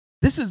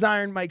This is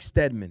Iron Mike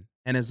Stedman,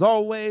 and as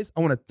always, I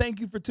want to thank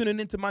you for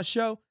tuning into my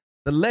show,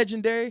 the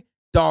legendary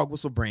Dog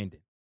Whistle Branding.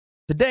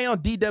 Today on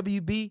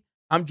DWB,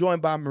 I'm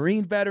joined by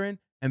Marine veteran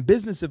and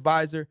business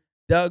advisor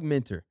Doug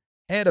Minter,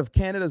 head of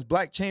Canada's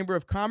Black Chamber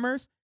of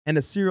Commerce and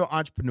a serial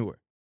entrepreneur.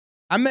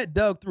 I met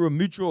Doug through a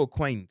mutual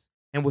acquaintance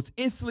and was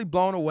instantly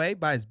blown away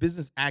by his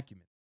business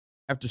acumen.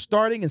 After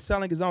starting and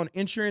selling his own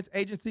insurance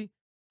agency,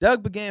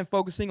 Doug began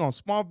focusing on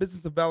small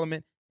business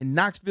development in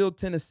Knoxville,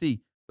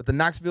 Tennessee, with the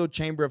Knoxville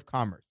Chamber of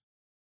Commerce.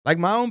 Like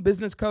my own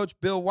business coach,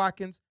 Bill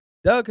Watkins,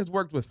 Doug has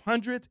worked with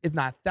hundreds, if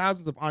not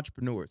thousands, of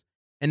entrepreneurs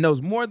and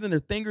knows more than a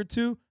thing or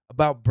two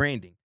about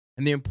branding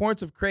and the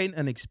importance of creating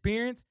an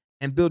experience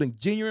and building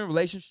genuine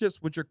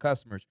relationships with your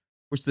customers,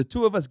 which the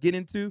two of us get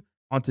into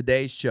on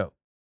today's show.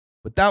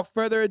 Without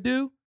further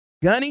ado,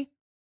 Gunny,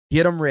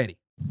 get them ready.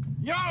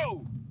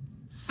 Yo,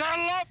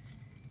 saddle up,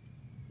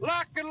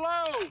 lock and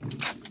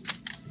load.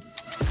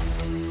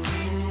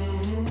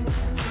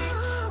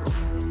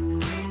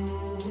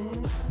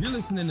 You're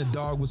listening to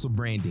Dog Whistle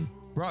Branding,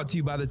 brought to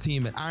you by the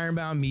team at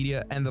Ironbound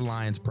Media and the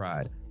Lion's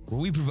Pride,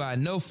 where we provide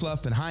no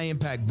fluff and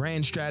high-impact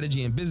brand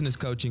strategy and business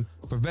coaching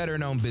for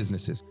veteran-owned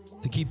businesses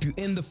to keep you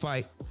in the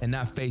fight and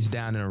not face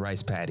down in a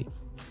rice paddy.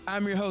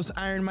 I'm your host,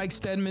 Iron Mike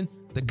Stedman,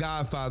 the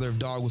godfather of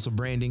Dog Whistle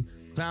Branding,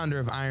 founder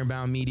of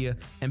Ironbound Media,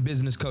 and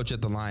business coach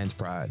at the Lion's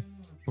Pride.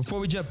 Before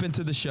we jump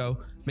into the show,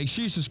 make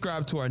sure you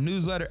subscribe to our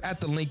newsletter at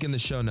the link in the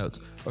show notes,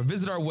 or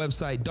visit our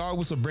website,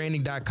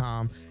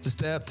 dogwhistlebranding.com, to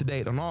stay up to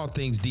date on all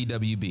things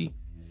DWB.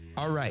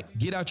 All right,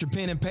 get out your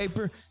pen and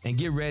paper and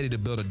get ready to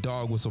build a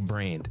dog whistle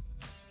brand.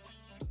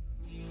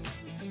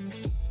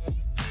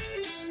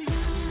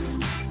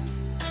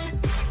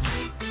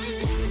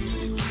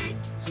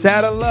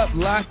 Saddle up,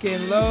 lock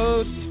and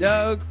load.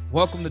 Doug,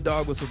 welcome to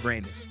Dog Whistle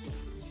Branding.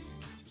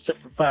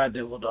 Simplified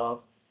Devil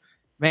Dog.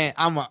 Man,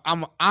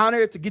 I'm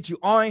honored to get you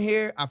on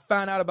here. I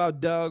found out about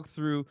Doug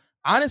through,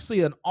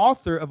 honestly, an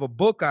author of a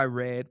book I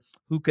read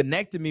who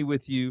connected me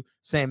with you,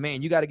 saying,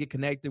 man, you got to get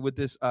connected with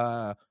this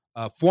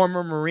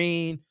former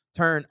Marine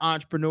turned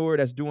entrepreneur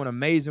that's doing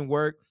amazing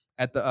work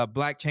at the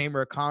Black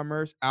Chamber of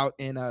Commerce out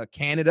in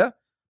Canada.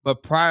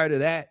 But prior to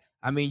that,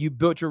 I mean, you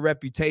built your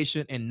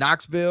reputation in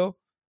Knoxville,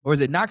 or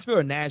is it Knoxville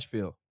or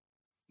Nashville?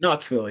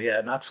 Knoxville,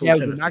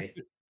 Tennessee.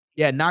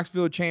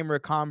 Knoxville Chamber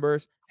of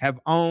Commerce, have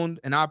owned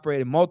and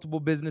operated multiple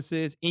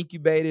businesses,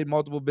 incubated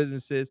multiple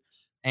businesses.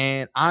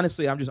 And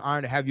honestly, I'm just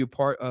honored to have you a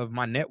part of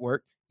my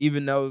network,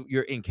 even though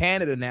you're in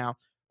Canada now,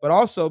 but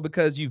also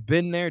because you've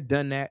been there,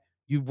 done that.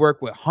 You've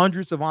worked with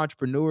hundreds of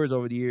entrepreneurs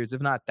over the years,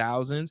 if not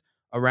thousands,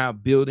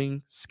 around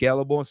building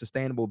scalable and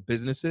sustainable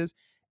businesses.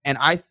 And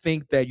I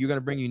think that you're going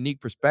to bring a unique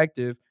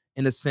perspective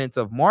in the sense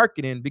of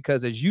marketing,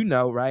 because as you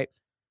know, right,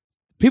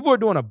 people are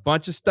doing a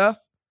bunch of stuff,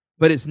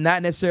 but it's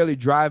not necessarily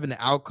driving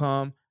the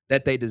outcome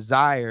that they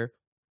desire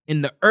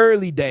in the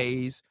early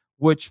days,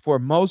 which for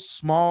most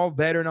small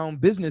veteran-owned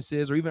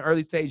businesses or even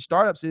early-stage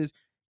startups is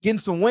getting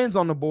some wins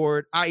on the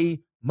board,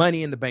 i.e.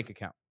 money in the bank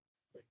account.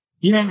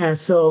 Yeah,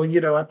 so,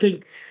 I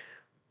think,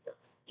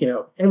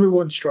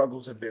 everyone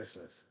struggles in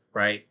business,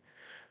 right?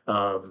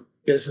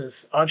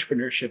 Business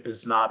entrepreneurship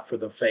is not for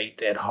the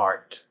faint at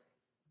heart.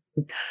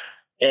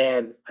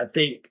 And I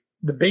think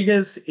the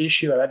biggest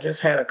issue, and I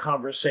just had a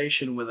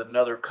conversation with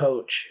another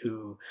coach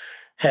who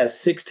has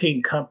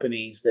 16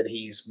 companies that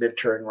he's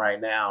mentoring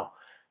right now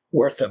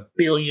worth $1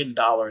 billion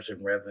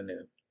in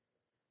revenue.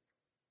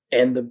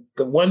 And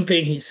the one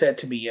thing he said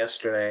to me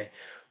yesterday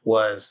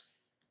was,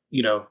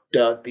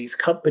 Doug, these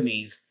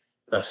companies,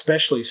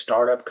 especially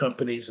startup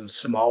companies and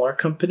smaller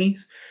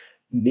companies,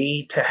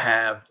 need to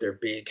have their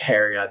big,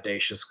 hairy,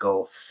 audacious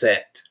goals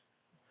set.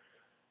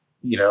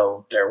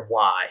 Their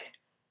why.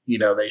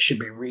 They should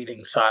be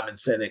reading Simon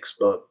Sinek's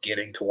book,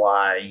 Getting to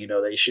Why.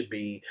 They should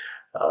be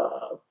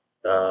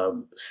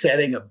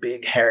setting a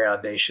big, hairy,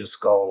 audacious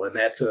goal. And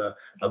that's a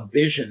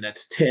vision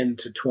that's 10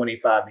 to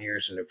 25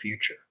 years in the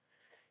future.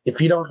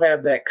 If you don't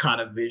have that kind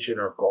of vision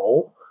or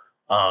goal,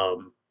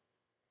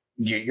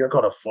 you're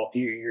going to fall.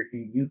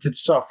 You could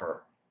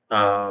suffer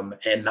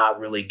and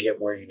not really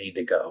get where you need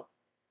to go.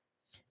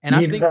 And I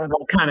think have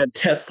a kind of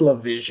Tesla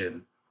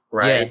vision,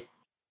 right? Yeah.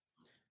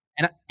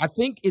 And I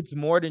think it's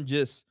more than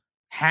just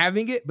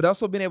having it, but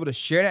also being able to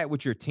share that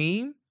with your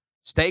team,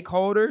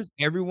 stakeholders,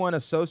 everyone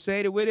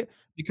associated with it,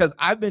 because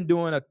I've been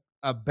doing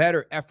a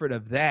better effort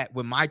of that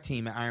with my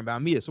team at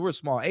Ironbound Media. So we're a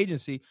small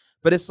agency,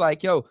 but it's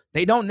like,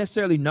 they don't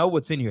necessarily know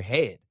what's in your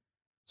head.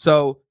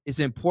 So it's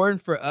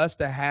important for us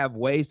to have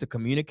ways to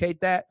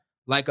communicate that,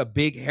 like a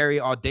big, hairy,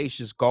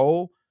 audacious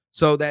goal,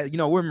 so that,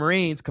 we're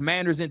Marines,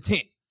 commander's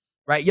intent,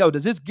 right?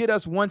 Does this get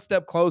us one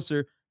step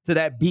closer to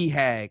that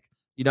BHAG,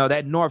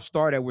 that North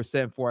Star that we're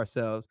setting for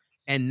ourselves?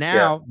 And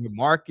now your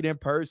marketing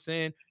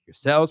person, your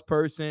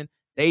salesperson,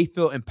 they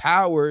feel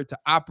empowered to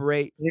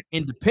operate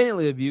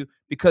independently of you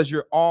because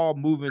you're all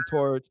moving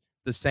towards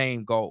the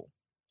same goal.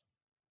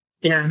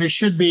 Yeah, and it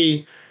should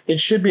be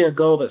a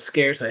goal that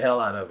scares the hell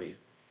out of you.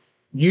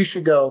 You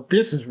should go,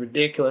 this is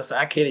ridiculous.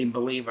 I can't even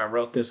believe I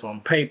wrote this on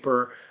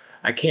paper.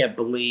 I can't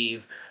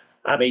believe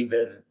I'm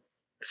even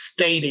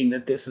stating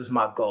that this is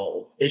my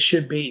goal. It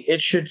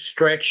should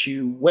stretch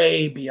you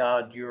way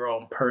beyond your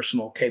own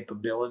personal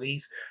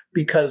capabilities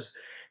because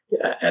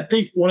I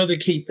think one of the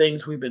key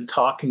things we've been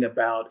talking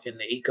about in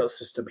the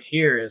ecosystem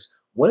here is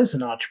what is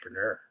an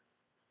entrepreneur,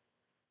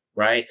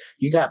 right?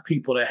 You got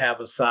people that have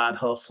a side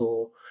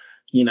hustle,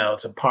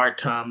 it's a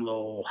part-time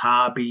little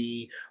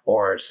hobby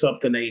or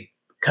something they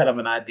kind of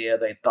an idea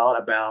they thought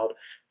about.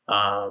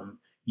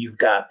 You've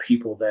got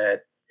people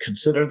that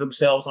consider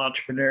themselves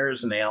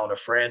entrepreneurs and they own a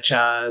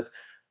franchise,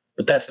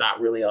 but that's not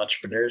really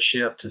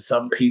entrepreneurship to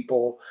some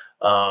people.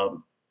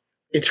 Um,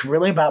 it's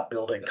really about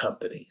building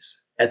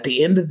companies. At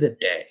the end of the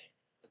day,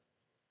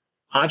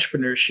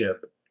 entrepreneurship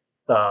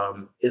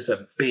is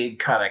a big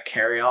kind of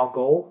carry-all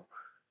goal.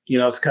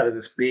 It's kind of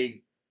this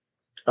big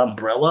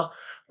umbrella,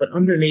 but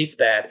underneath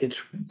that,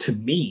 it's to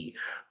me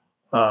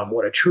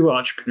what a true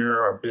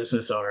entrepreneur or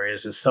business owner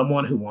is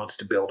someone who wants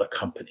to build a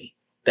company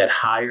that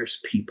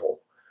hires people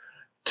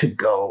to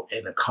go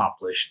and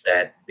accomplish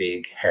that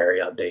big,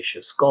 hairy,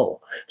 audacious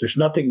goal. There's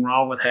nothing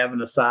wrong with having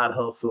a side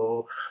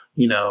hustle,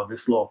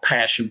 this little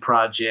passion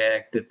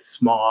project that's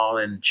small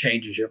and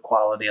changes your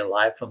quality of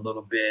life a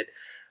little bit.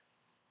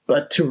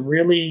 But to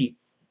really,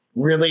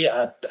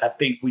 I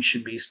think we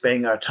should be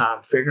spending our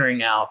time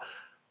figuring out,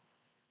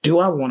 do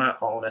I want to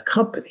own a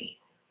company?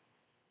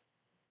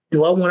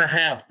 Do I want to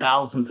have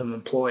thousands of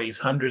employees,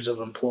 hundreds of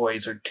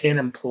employees, or 10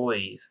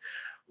 employees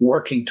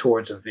working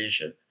towards a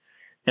vision?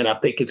 And I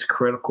think it's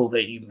critical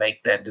that you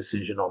make that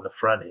decision on the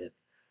front end,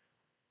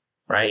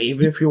 right?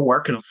 Even if you're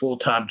working a full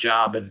time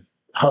job and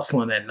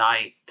hustling at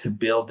night to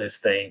build this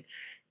thing,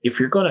 if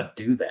you're going to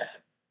do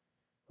that,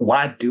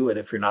 why do it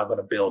if you're not going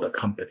to build a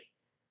company,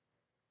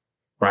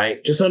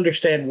 right? Just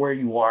understand where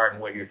you are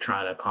and what you're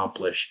trying to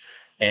accomplish.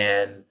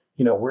 And,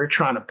 we're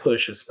trying to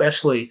push,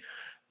 especially,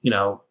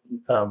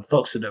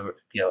 folks that are,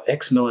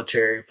 ex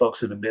military,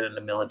 folks that have been in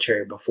the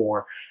military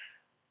before.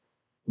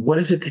 What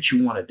is it that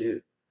you want to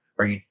do?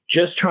 Are you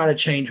just trying to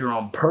change your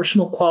own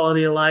personal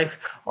quality of life,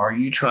 or are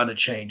you trying to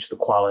change the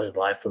quality of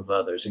life of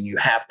others? And you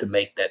have to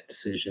make that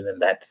decision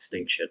and that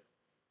distinction.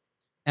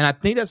 And I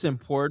think that's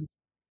important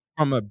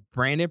from a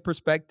branding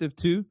perspective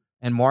too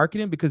and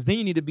marketing, because then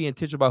you need to be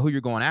intentional about who you're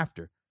going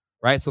after,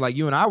 right? So like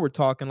you and I were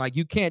talking, like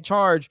you can't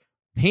charge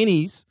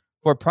pennies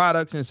for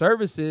products and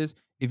services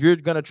if you're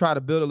going to try to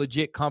build a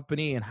legit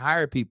company and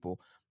hire people.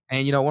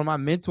 And one of my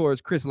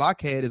mentors, Chris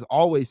Lockhead, is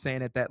always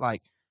saying that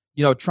like,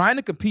 trying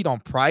to compete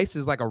on price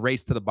is like a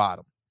race to the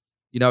bottom.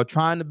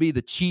 Trying to be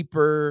the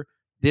cheaper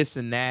this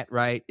and that,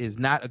 right, is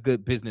not a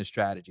good business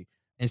strategy.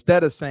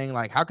 Instead of saying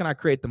like, how can I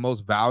create the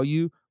most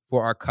value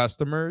for our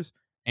customers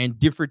and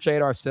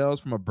differentiate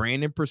ourselves from a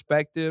branding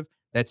perspective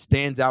that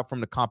stands out from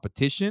the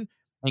competition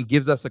and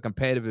gives us a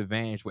competitive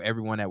advantage with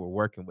everyone that we're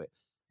working with.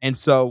 And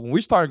so when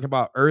we're starting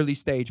about early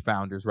stage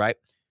founders, right?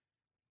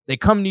 They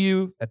come to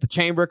you at the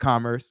Chamber of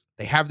Commerce,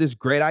 they have this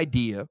great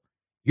idea.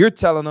 You're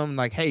telling them,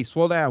 like, hey,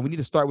 slow down. We need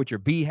to start with your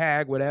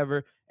BHAG,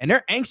 whatever. And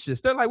they're anxious.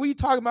 They're like, what are you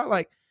talking about?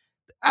 Like,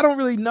 I don't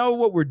really know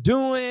what we're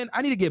doing.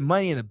 I need to get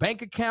money in a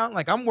bank account.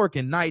 Like, I'm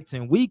working nights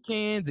and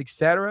weekends,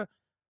 etc.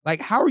 Like,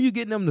 how are you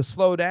getting them to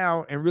slow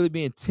down and really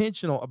be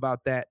intentional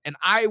about that? And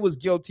I was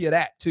guilty of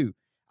that too.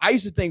 I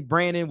used to think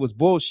branding was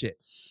bullshit.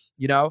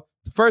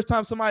 The first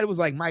time somebody was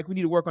like, Mike, we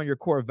need to work on your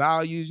core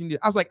values.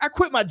 I was like, I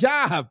quit my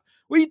job.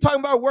 What are you talking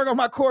about? Work on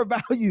my core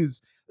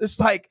values. It's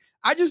like,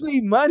 I just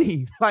need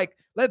money. Like,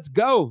 let's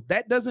go.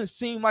 That doesn't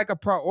seem like a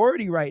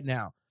priority right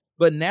now.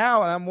 But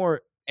now I'm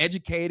more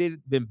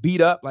educated, been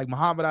beat up like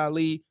Muhammad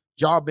Ali,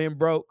 jaw been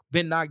broke,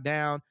 been knocked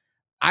down.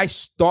 I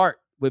start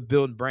with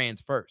building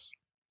brands first.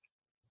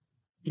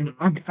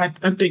 I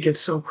think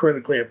it's so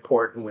critically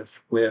important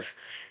with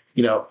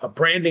a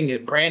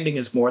branding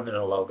is more than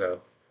a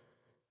logo,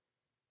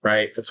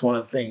 right? That's one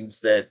of the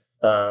things that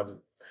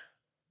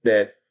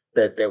that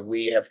that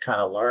we have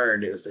kind of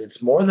learned is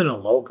it's more than a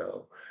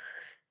logo.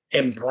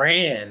 And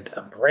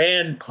a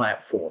brand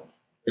platform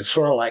is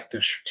sort of like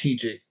the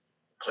strategic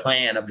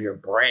plan of your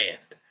brand.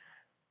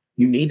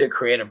 You need to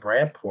create a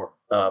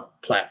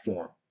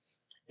platform,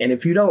 and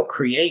if you don't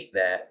create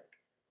that,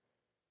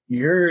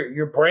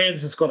 your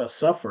brand's just going to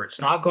suffer.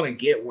 It's not going to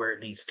get where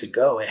it needs to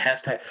go. It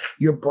has to.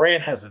 Your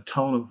brand has a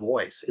tone of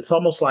voice. It's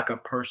almost like a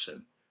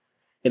person.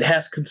 It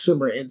has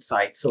consumer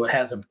insight, so it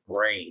has a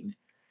brain.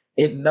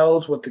 It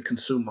knows what the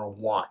consumer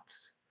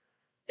wants.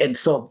 And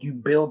so you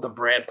build the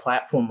brand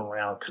platform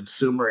around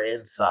consumer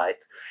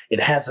insights. It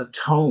has a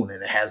tone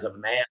and it has a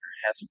manner,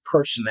 it has a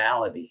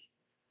personality,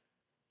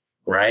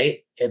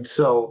 right? And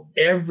so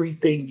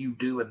everything you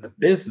do in the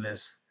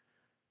business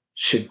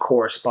should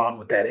correspond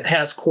with that. It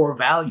has core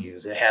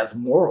values, it has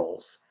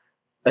morals.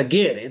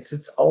 Again, it's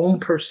its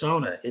own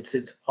persona, it's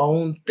its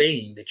own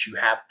thing that you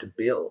have to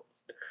build.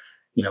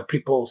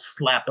 People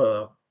slap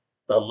a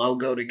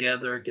logo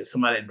together, get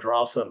somebody to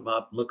draw something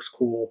up, looks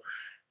cool,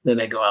 then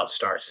they go out and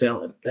start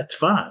selling. That's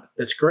fine.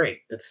 That's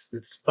great.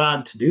 It's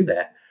fine to do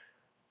that.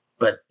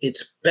 But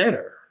it's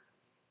better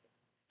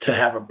to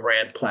have a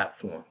brand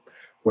platform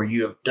where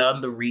you have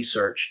done the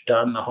research,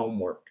 done the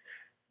homework.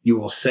 You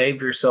will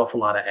save yourself a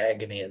lot of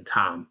agony and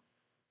time.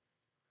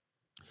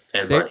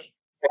 and There, money.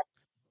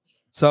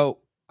 so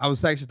I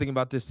was actually thinking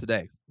about this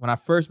today. When I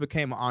first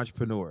became an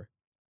entrepreneur,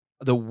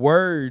 the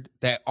word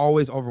that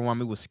always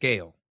overwhelmed me was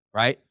scale,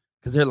 right?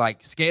 Because they're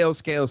like scale,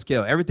 scale,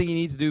 scale. Everything you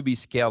need to do be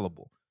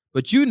scalable.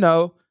 But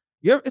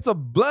it's a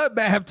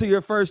bloodbath to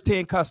your first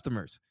 10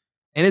 customers.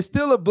 And it's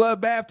still a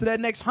bloodbath to that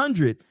next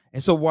 100.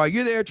 And so while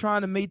you're there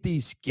trying to make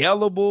these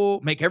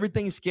scalable, make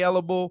everything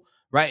scalable,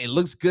 right? It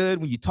looks good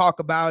when you talk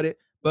about it,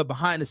 but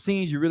behind the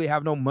scenes, you really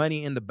have no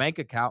money in the bank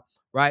account,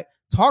 right?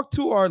 Talk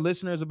to our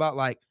listeners about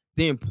like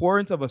the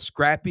importance of a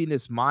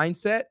scrappiness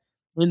mindset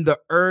in the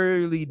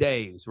early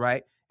days,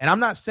 right? And I'm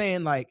not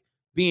saying like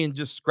being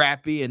just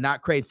scrappy and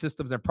not create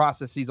systems and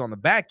processes on the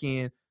back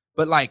end,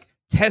 but like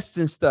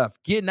testing stuff,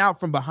 getting out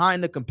from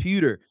behind the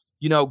computer,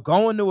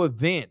 going to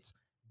events,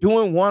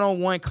 doing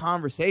one-on-one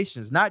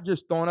conversations, not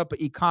just throwing up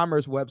an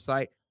e-commerce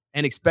website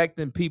and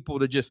expecting people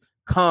to just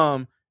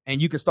come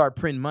and you can start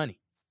printing money.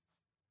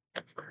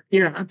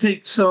 Yeah, I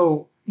think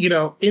so.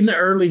 In the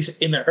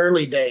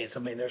early days, I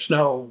mean, there's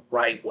no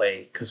right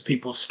way because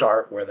people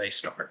start where they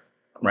start,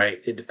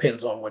 right? It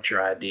depends on what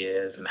your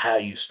idea is and how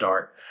you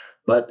start.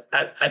 But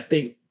I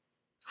think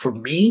for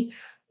me,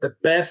 the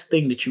best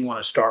thing that you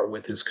want to start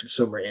with is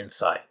consumer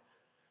insight,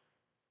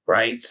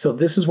 right? So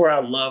this is where I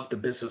love the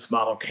business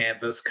model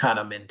canvas kind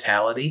of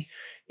mentality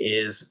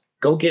is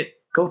go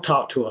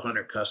talk to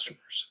 100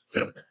 customers.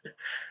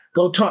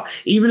 Go talk,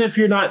 even if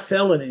you're not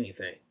selling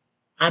anything.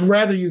 I'd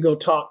rather you go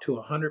talk to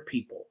 100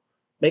 people.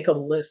 Make a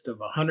list of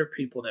 100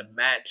 people that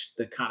match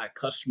the kind of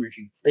customers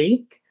you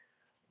think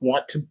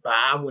want to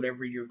buy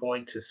whatever you're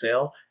going to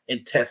sell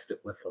and test it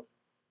with them.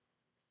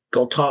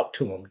 Go talk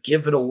to them,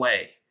 give it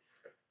away.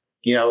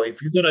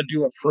 If you're going to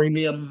do a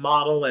freemium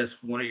model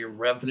as one of your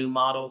revenue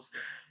models,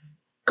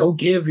 go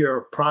give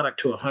your product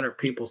to 100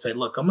 people. Say,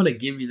 look, I'm going to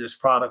give you this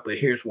product, but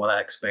here's what I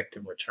expect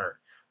in return.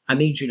 I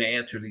need you to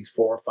answer these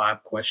 4 or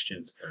 5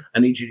 questions. I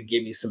need you to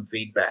give me some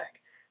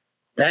feedback.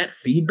 That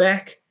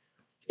feedback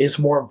is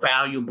more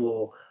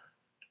valuable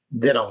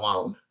than a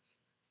loan.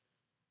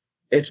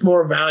 It's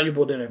more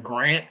valuable than a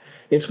grant.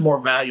 It's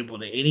more valuable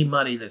than any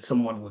money that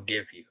someone will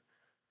give you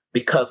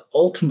because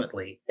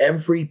ultimately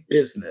every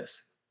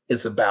business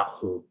is about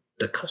who?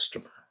 The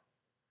customer.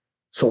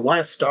 So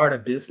why start a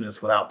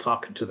business without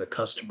talking to the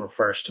customer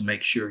first to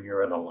make sure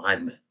you're in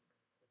alignment?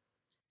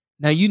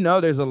 Now,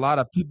 there's a lot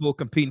of people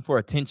competing for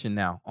attention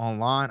now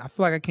online. I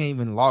feel like I can't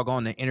even log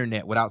on the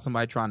internet without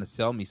somebody trying to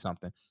sell me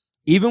something.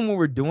 Even when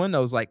we're doing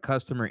those like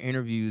customer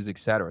interviews, et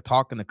cetera,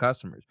 talking to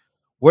customers,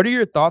 what are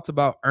your thoughts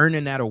about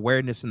earning that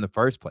awareness in the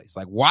first place?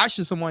 Like, why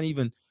should someone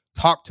even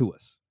talk to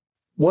us?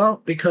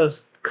 Well,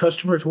 because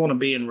customers want to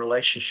be in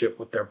relationship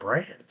with their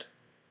brand,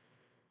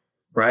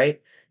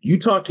 right? You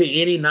talk to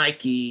any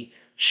Nike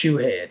shoe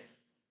head,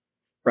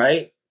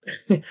 right?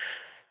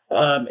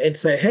 And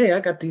say, hey,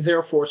 I got these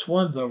Air Force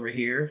Ones over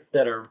here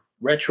that are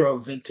retro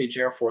vintage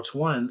Air Force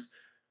Ones.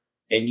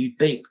 And you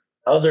think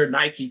other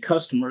Nike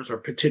customers or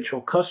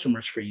potential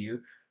customers for you,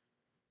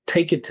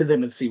 take it to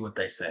them and see what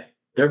they say.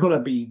 They're going to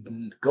be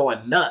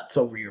going nuts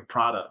over your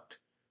product,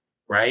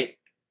 right?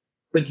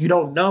 But you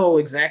don't know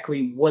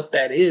exactly what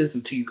that is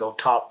until you go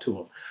talk to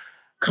them.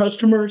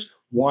 Customers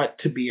want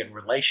to be in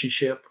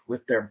relationship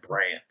with their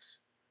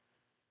brands,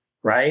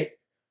 right?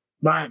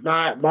 My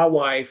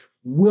wife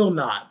will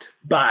not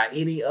buy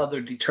any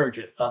other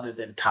detergent other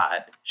than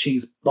Tide.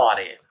 She's bought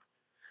in.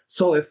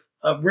 So if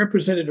a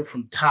representative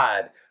from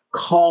Tide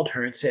called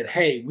her and said,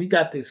 "Hey, we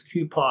got this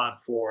coupon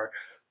for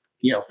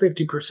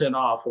 50%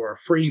 off or a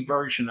free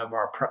version of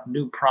our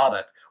new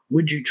product.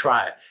 Would you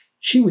try it?"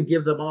 She would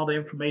give them all the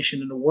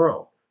information in the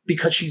world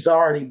because she's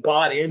already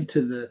bought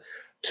into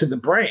the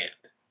brand,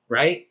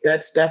 right?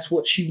 That's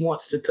what she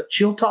wants to.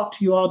 She'll talk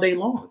to you all day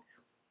long,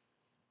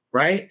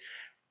 right?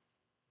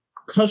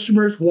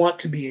 Customers want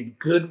to be in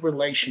good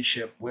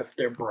relationship with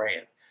their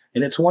brand,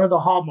 and it's one of the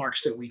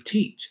hallmarks that we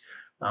teach.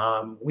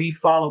 We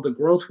follow the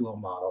growth wheel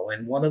model,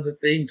 and one of the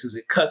things is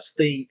it cuts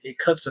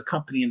the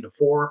company into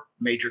 4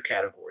 major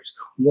categories.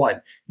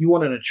 1, you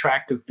want an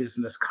attractive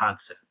business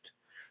concept.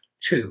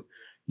 2,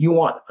 you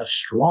want a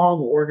strong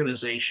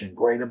organization,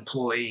 great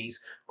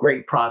employees,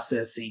 great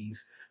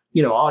processes.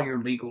 All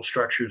your legal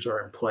structures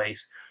are in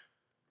place.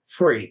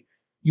 3,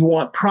 you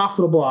want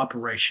profitable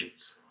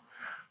operations.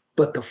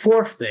 But the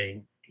 4th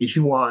thing is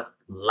you want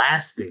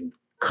lasting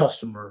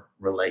customer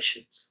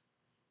relations,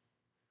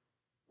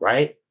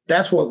 right?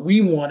 That's what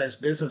we want as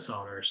business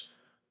owners.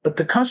 But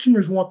the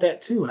customers want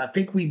that too. And I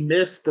think we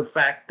miss the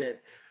fact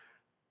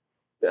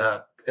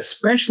that,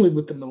 especially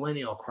with the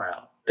millennial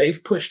crowd,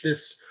 they've pushed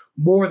this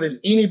more than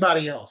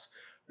anybody else.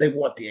 They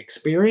want the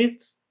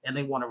experience and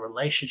they want a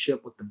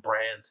relationship with the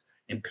brands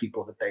and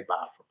people that they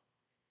buy from.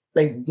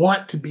 They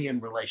want to be in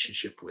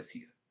relationship with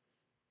you,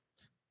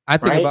 I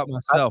think right? about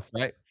myself,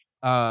 right?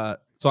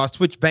 So I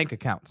switched bank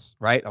accounts,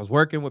 right? I was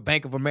working with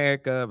Bank of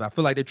America. But I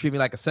feel like they treat me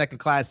like a second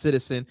class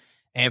citizen.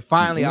 And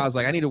finally, I Mhm. was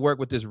like, I need to work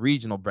with this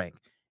regional bank.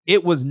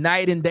 It was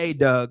night and day,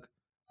 Doug.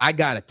 I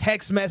got a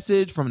text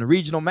message from the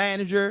regional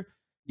manager.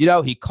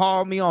 He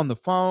called me on the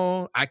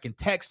phone. I can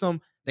text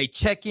them. They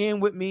check in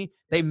with me.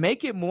 They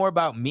make it more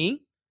about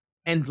me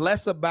and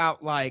less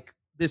about like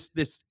this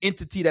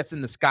entity that's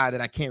in the sky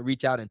that I can't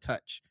reach out and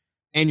touch.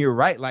 And you're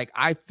right, like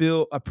I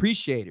feel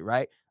appreciated,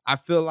 right? I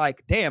feel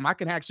like, damn, I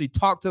can actually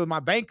talk to my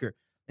banker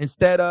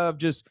instead of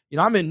just,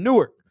 I'm in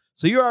Newark.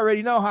 So you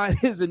already know how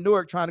it is in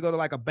Newark trying to go to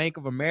like a Bank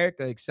of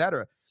America, et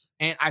cetera.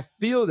 And I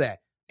feel that.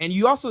 And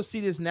you also see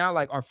this now,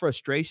 like our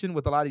frustration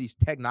with a lot of these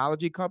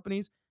technology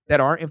companies that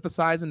aren't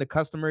emphasizing the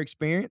customer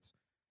experience.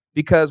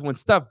 Because when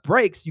stuff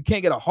breaks, you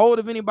can't get a hold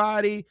of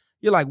anybody.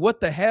 You're like, what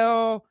the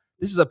hell?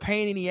 This is a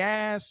pain in the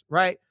ass,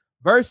 right?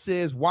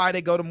 Versus why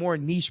they go to more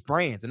niche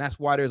brands. And that's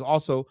why there's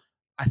also,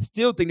 I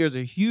still think there's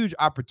a huge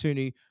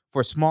opportunity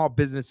for small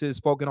businesses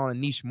focusing on a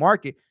niche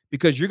market,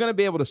 because you're going to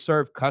be able to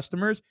serve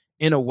customers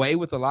in a way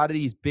with a lot of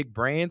these big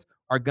brands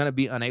are going to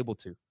be unable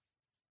to.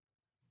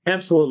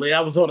 Absolutely.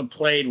 I was on a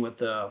plane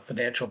with a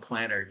financial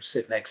planner who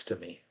sit next to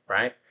me,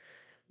 right?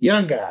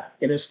 Young guy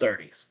in his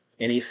 30s.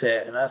 And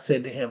I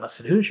said to him, I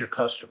said, who's your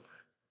customer?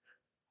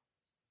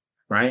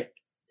 Right?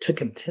 Took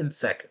him 10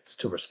 seconds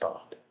to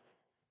respond.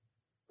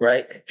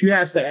 Right? If you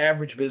ask the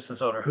average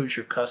business owner, who's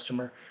your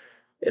customer?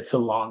 It's a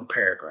long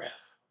paragraph.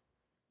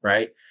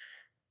 Right?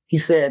 He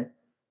said,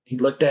 he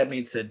looked at me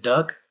and said,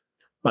 Doug,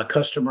 my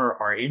customer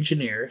are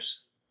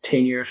engineers,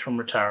 10 years from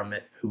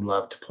retirement, who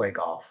love to play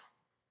golf.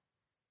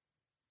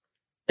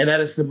 And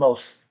that is the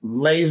most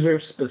laser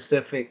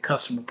specific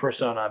customer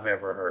persona I've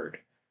ever heard.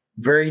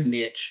 Very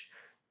niche,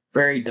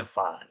 very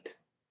defined.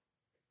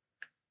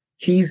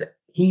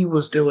 He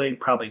was doing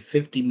probably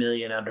 50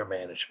 million under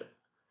management,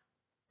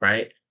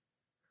 right?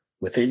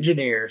 With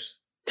engineers,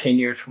 10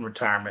 years from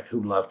retirement,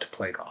 who love to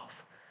play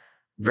golf.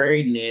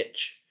 Very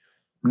niche.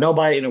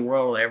 Nobody in the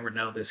world will ever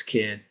know this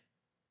kid,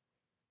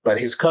 but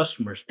his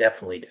customers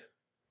definitely do.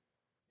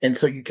 And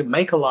so you can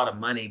make a lot of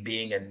money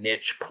being a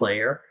niche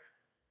player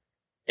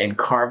and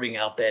carving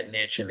out that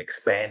niche and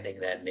expanding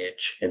that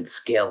niche and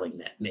scaling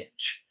that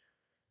niche.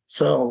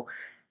 So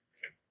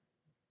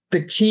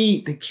the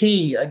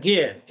key,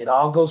 again, it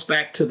all goes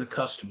back to the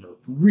customer,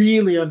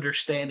 really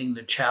understanding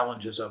the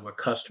challenges of a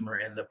customer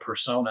and the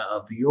persona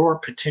of your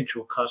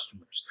potential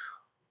customers.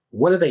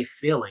 What are they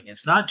feeling?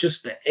 It's not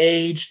just the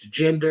age, the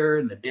gender,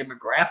 and the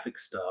demographic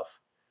stuff.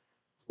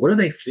 What are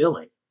they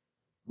feeling?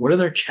 What are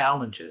their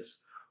challenges?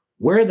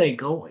 Where are they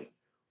going?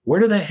 Where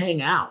do they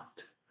hang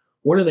out?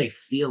 What are they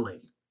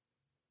feeling?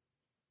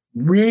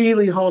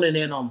 Really honing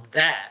in on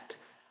that,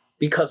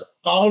 because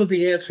all of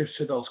the answers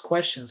to those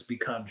questions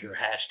becomes your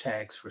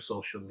hashtags for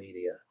social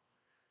media.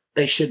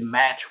 They should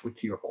match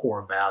with your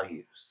core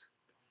values,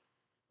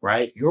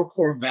 right? Your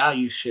core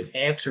values should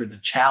answer the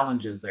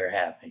challenges they're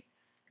having,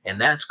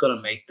 and that's going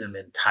to make them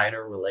in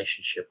tighter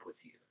relationship with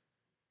you.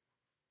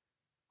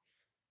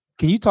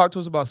 Can you talk to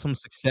us about some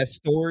success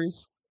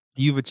stories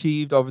you've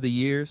achieved over the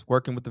years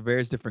working with the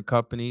various different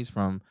companies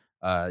from,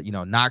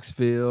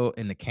 Knoxville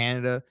into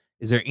Canada?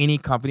 Is there any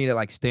company that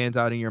like stands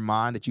out in your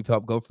mind that you've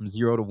helped go from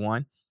 0 to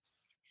 1?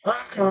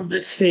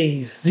 Let's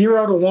see,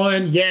 0 to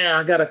 1. Yeah,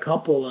 I got a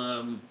couple.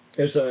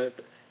 There's a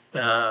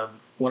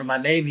one of my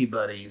Navy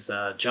buddies,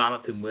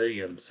 Jonathan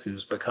Williams,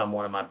 who's become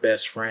one of my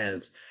best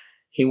friends.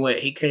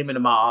 He came into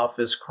my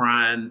office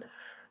crying,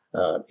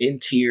 in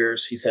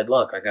tears. He said,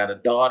 "Look, I got a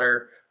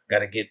daughter. Got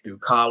to get through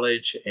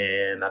college,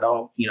 and I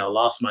don't,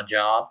 lost my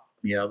job.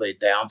 They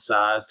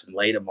downsized and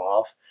laid him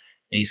off."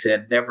 And he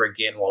said, "Never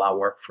again will I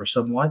work for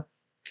someone."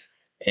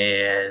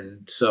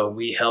 And so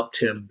we helped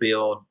him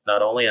build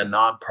not only a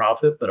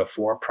nonprofit, but a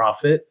for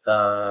profit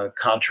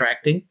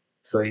contracting.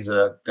 So he's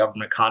a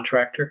government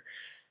contractor.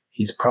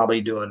 He's probably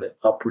doing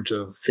upwards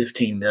of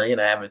 15 million.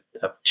 I've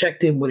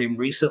checked in with him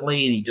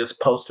recently, and he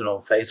just posted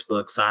on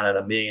Facebook signing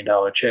 $1 million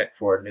check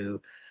for a new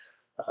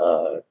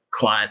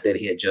client that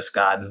he had just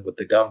gotten with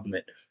the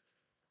government.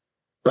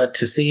 But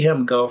to see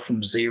him go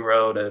from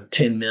 0 to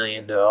 10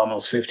 million to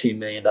almost $15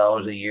 million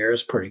a year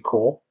is pretty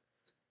cool.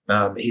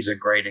 He's a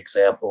great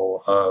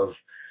example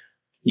of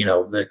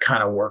the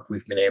kind of work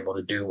we've been able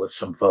to do with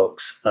some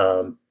folks.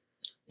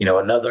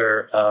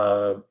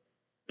 Another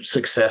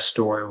success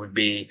story would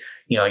be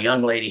a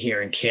young lady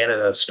here in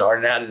Canada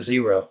started out at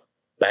 0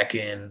 back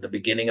in the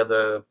beginning of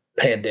the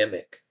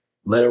pandemic.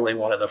 Literally,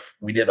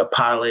 we did a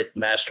pilot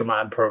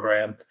mastermind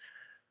program.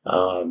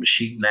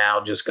 She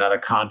now just got a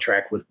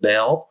contract with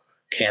Bell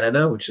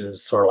Canada, which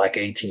is sort of like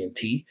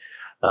AT&T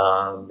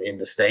in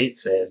the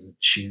States, and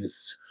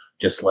she's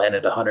just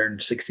landed a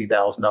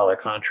 $160,000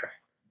 contract.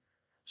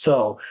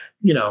 So,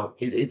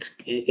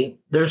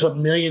 there's a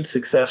million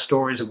success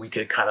stories that we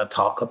could kind of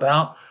talk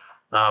about,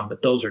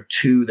 but those are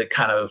two that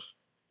kind of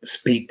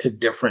speak to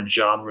different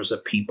genres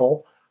of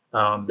people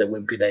that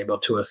we've been able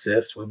to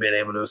assist. We've been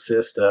able to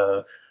assist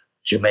a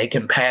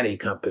Jamaican patty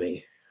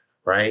company,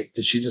 right?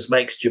 She just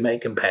makes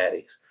Jamaican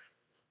patties,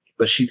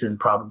 but she's in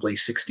probably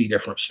 60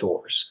 different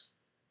stores,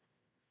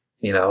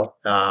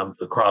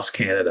 across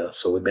Canada.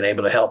 So we've been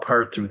able to help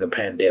her through the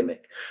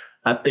pandemic.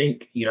 I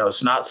think,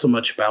 it's not so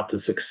much about the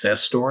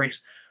success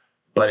stories,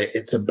 but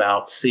it's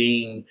about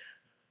seeing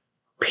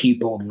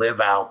people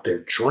live out their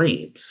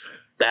dreams.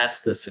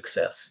 That's the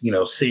success,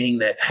 seeing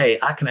that, hey,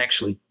 I can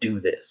actually do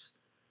this.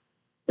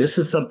 This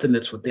is something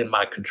that's within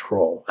my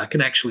control. I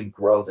can actually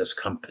grow this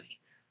company.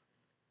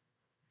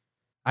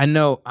 I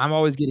know I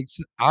always get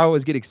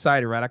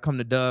excited, right? I come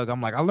to Doug,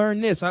 I'm like, I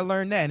learned this, I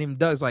learned that. And even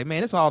Doug's like,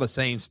 man, it's all the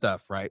same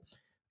stuff, right?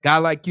 Guy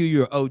like you,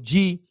 you're OG,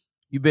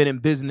 you've been in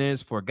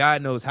business for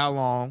God knows how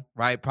long,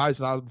 right? Probably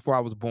since before I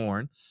was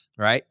born,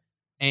 right?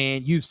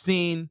 And you've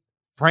seen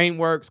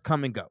frameworks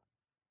come and go.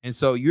 And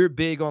so you're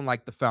big on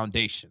like the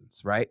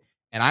foundations, right?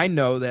 And I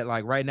know that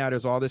like right now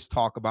there's all this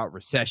talk about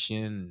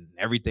recession and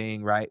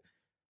everything, right?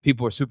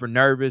 People are super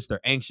nervous,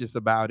 they're anxious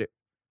about it.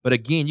 But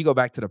again, you go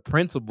back to the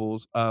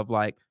principles of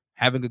like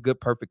having a good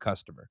perfect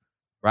customer,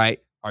 right?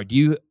 Are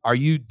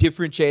you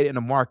differentiated in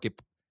the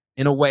market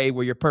in a way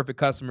where your perfect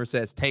customer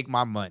says, take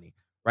my money,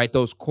 right?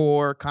 Those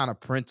core kind of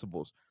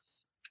principles.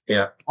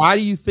 Yeah. Why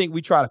do you think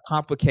we try to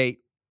complicate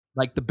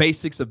like the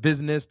basics of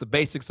business, the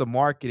basics of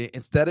marketing,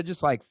 instead of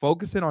just like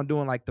focusing on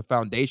doing like the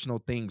foundational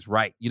things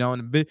right? You know,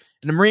 in the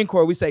Marine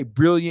Corps, we say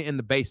brilliant in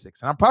the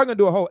basics. And I'm probably gonna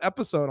do a whole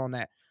episode on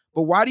that.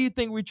 But why do you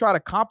think we try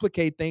to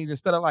complicate things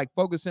instead of like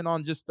focusing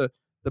on just the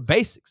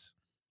basics?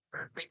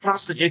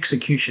 Because the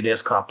execution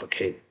is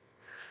complicated.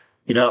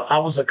 I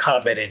was a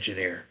combat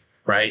engineer,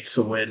 right?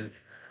 So when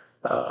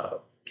uh,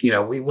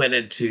 we went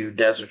into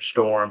Desert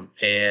Storm,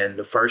 and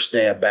the first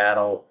day of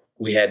battle,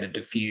 we had to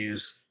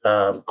defuse,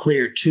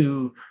 clear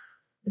two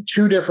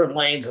different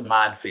lanes of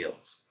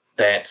minefields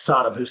that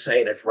Saddam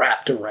Hussein had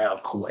wrapped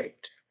around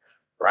Kuwait,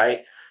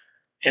 right?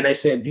 And they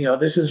said,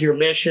 this is your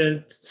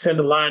mission. Send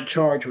a line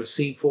charge with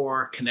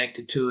C4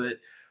 connected to it.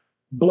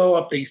 Blow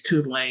up these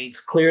two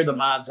lanes, clear the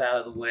mines out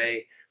of the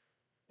way,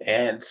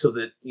 and so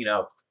that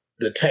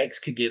the tanks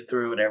could get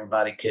through and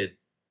everybody could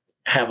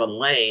have a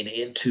lane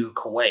into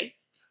Kuwait.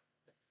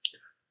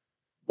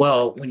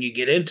 Well, when you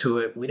get into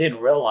it, we didn't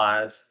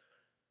realize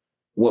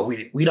what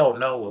we don't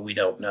know what we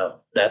don't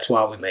know. That's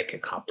why we make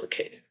it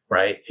complicated,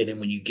 right? And then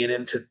when you get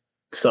into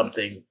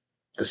something,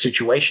 the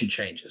situation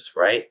changes,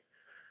 right?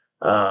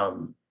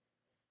 Um,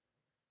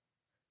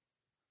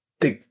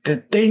 the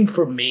thing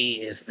for me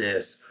is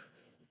this: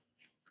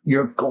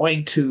 you're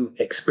going to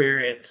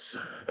experience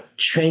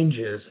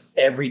changes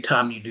every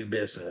time you do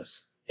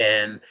business,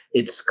 and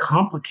it's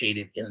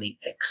complicated in the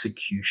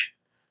execution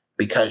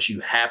because you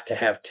have to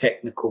have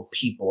technical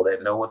people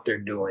that know what they're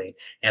doing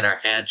and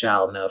are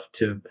agile enough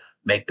to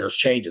make those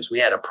changes. We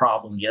had a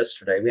problem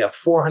yesterday. We have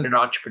 400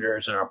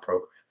 entrepreneurs in our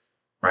program,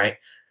 right?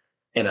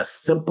 And a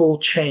simple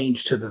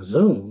change to the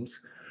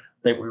Zooms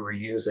that we were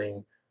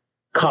using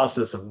caused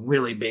us a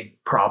really big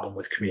problem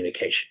with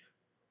communication,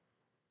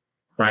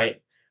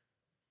 right?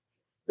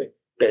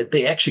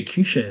 The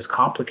execution is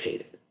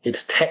complicated.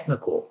 It's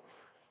technical.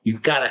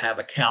 You've got to have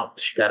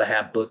accountants. You got to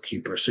have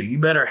bookkeepers. So you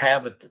better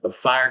have a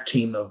fire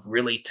team of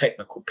really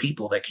technical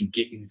people that can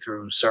get you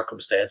through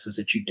circumstances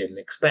that you didn't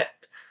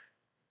expect.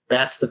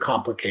 That's the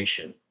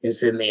complication,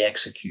 is in the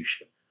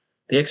execution.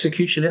 The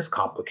execution is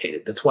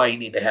complicated. That's why you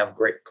need to have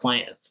great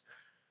plans.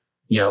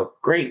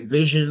 Great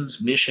visions,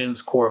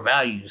 missions, core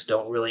values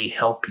don't really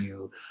help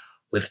you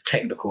with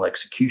technical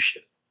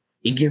execution.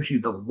 It gives you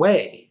the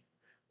way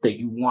that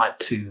you want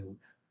to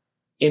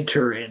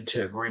enter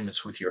into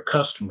agreements with your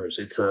customers.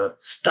 It's a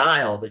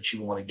style that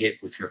you want to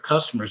get with your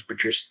customers, but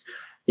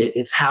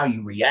it's how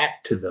you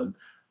react to them.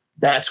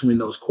 That's when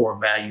those core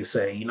values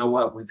say, you know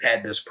what, we've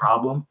had this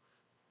problem.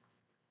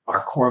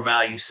 Our core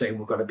values say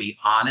we're going to be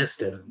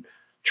honest and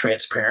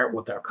transparent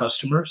with our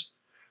customers.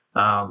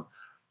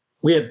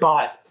 We had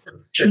bought,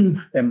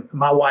 and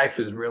my wife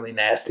is really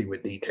nasty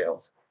with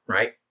details,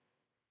 right?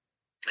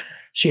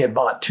 She had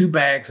bought 2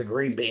 bags of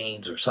green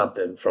beans or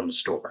something from the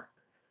store.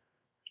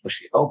 When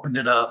she opened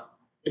it up,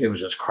 it was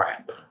just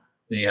crap.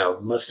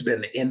 Must have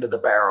been the end of the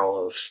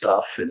barrel of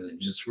stuff and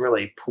just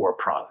really poor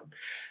product.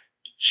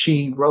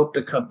 She wrote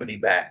the company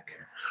back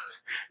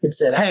and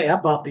said, hey, I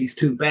bought these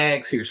 2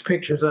 bags. Here's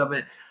pictures of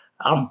it.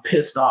 I'm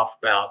pissed off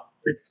about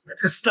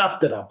the stuff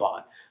that I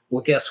bought.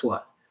 Well, guess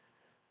what?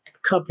 The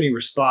company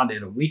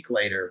responded a week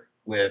later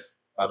with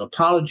an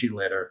apology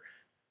letter,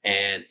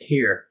 and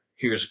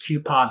here's a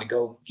coupon to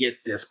go get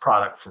this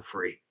product for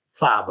free.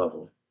 5 of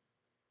them.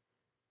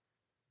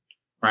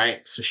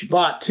 Right? So she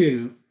bought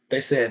 2.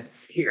 They said,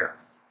 here,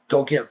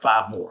 go get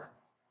 5 more.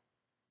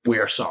 We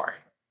are sorry.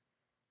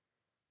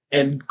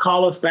 And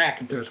call us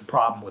back if there's a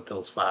problem with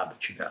those 5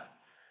 that you got.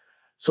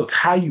 So it's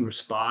how you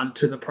respond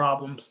to the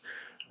problems.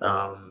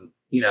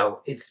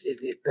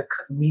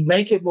 We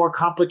make it more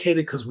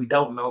complicated because we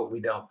don't know what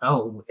we don't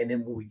know. And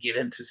then when we get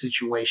into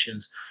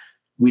situations,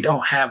 we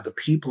don't have the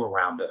people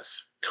around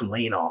us to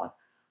lean on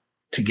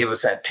to give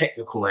us that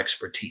technical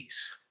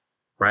expertise.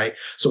 Right?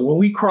 So when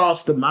we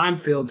crossed the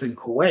minefields in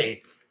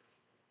Kuwait,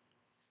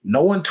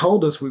 no one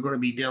told us we were going to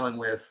be dealing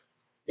with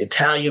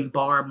Italian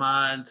bar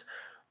mines,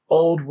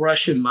 old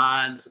Russian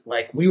mines.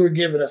 Like, we were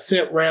given a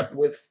sit rep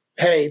with,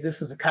 hey,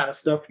 this is the kind of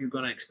stuff you're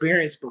going to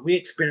experience, but we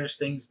experienced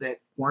things that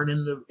weren't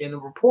in the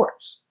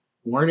reports,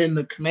 weren't in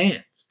the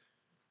commands.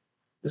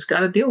 Just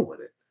got to deal with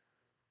it.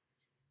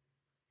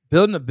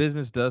 Building a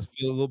business does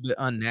feel a little bit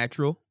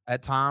unnatural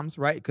at times,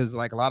 right? Because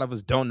like a lot of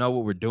us don't know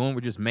what we're doing.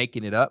 We're just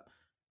making it up.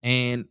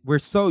 And we're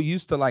so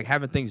used to like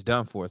having things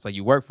done for us. Like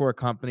you work for a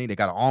company, they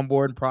got an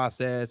onboarding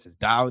process, it's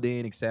dialed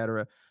in,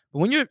 etc. But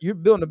when you're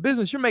building a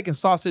business, you're making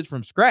sausage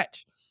from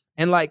scratch.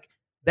 And like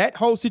that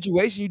whole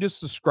situation you just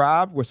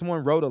described where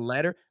someone wrote a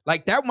letter,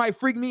 like that might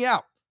freak me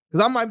out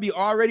because I might be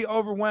already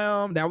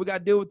overwhelmed. Now we got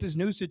to deal with this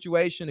new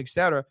situation,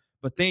 etc.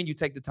 But then you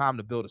take the time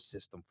to build a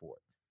system for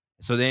it.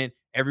 So then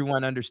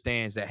everyone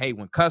understands that, hey,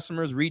 when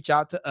customers reach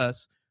out to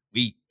us,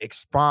 we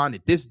expand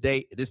at this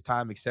date, at this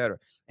time, etc.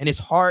 And it's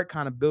hard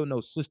kind of building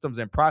those systems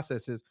and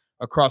processes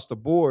across the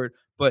board.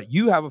 But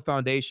you have a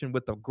foundation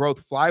with the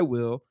growth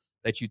flywheel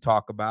that you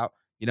talk about.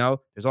 You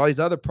know, there's all these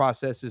other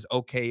processes,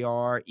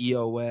 OKR,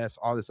 EOS,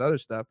 all this other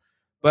stuff.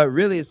 But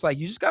really, it's like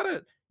you've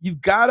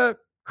gotta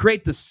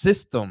create the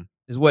system,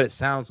 is what it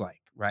sounds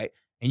like, right?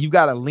 And you've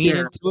got to lean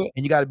Yeah. into it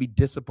and you got to be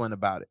disciplined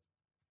about it.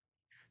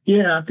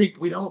 Yeah, I think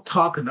we don't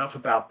talk enough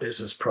about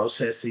business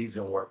processes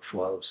and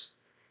workflows,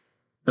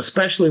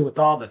 especially with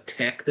all the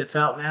tech that's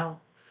out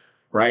now,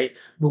 right?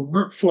 The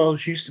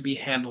workflows used to be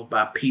handled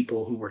by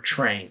people who were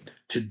trained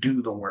to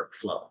do the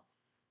workflow,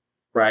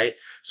 right?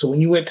 So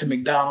when you went to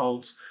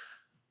McDonald's,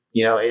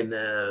 in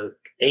the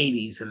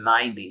 80s and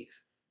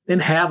 90s,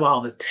 didn't have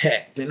all the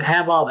tech, didn't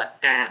have all the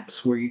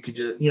apps where you could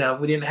just,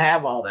 we didn't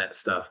have all that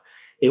stuff.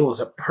 It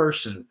was a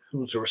person who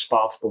was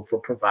responsible for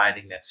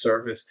providing that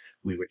service.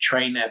 We would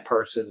train that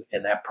person,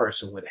 and that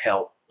person would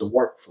help the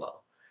workflow.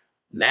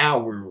 Now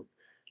we're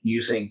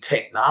using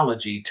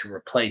technology to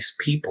replace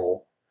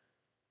people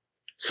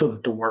so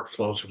that the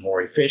workflows are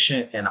more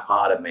efficient and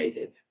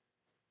automated.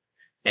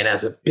 And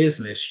as a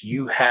business,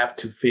 you have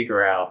to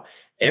figure out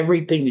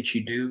everything that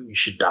you do, you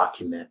should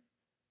document.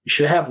 You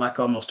should have like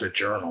almost a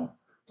journal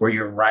where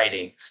you're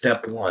writing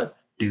step one,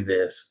 do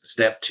this.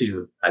 Step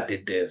two, I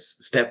did this.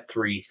 Step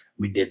three,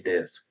 we did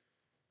this.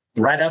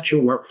 Write out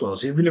your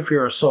workflows. Even if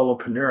you're a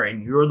solopreneur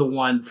and you're the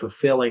one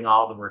fulfilling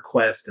all the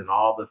requests and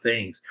all the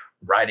things,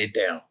 write it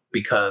down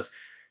because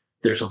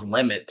there's a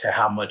limit to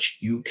how much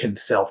you can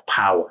self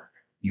power.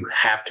 You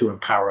have to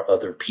empower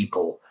other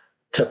people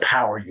to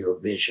power your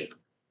vision.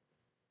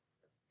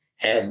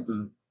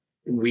 And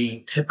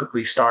we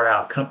typically start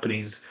out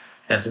companies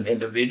as an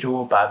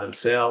individual by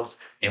themselves,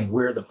 and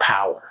we're the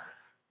power.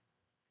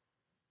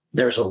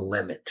 There's a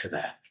limit to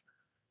that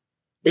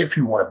if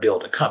you want to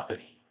build a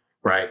company,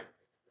 right?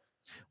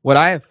 What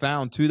I have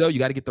found too, though, you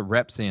got to get the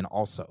reps in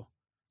also.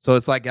 So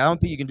it's like, I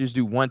don't think you can just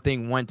do one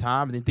thing one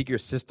time and then think your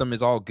system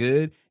is all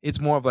good. It's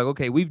more of like,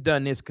 okay, we've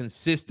done this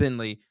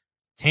consistently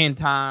 10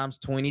 times,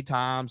 20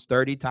 times,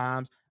 30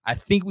 times. I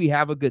think we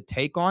have a good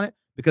take on it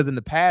because in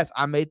the past,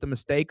 I made the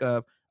mistake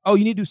of, oh,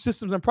 you need to do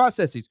systems and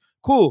processes.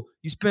 Cool.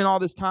 You spend all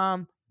this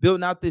time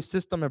building out this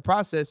system and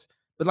process,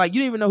 but like you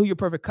didn't even know who your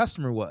perfect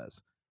customer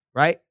was.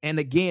 Right. And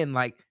again,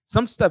 like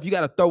some stuff you got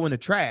to throw in the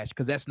trash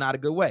because that's not a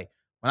good way.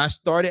 When I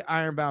started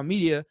Ironbound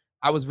Media,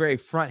 I was very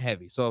front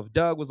heavy. So if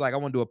Doug was like, I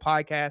want to do a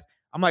podcast,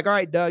 I'm like, all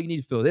right, Doug, you need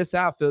to fill this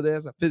out, fill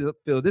this,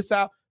 fill this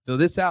out, fill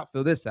this out,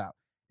 fill this out.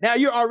 Now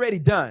you're already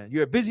done.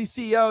 You're a busy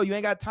CEO. You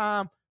ain't got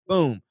time.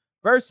 Boom.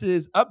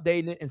 Versus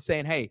updating it and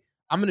saying, hey,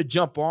 I'm going to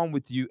jump on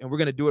with you and we're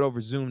going to do it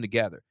over Zoom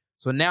together.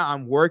 So now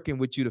I'm working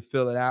with you to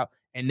fill it out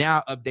and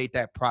now update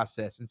that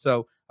process. And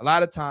so a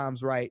lot of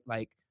times, right,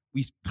 like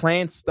we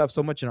plan stuff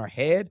so much in our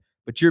head,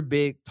 but you're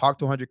big, talk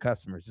to 100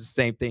 customers. It's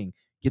the same thing.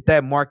 Get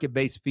that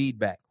market-based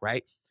feedback,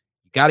 right?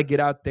 You got to get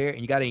out there and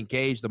you got to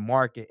engage the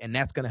market, and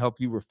that's going to help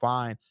you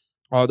refine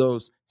all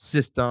those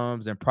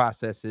systems and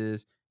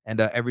processes and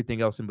everything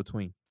else in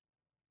between.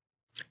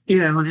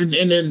 Yeah, and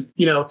then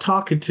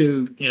talking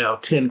to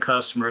 10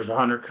 customers,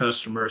 100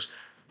 customers,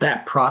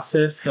 that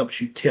process helps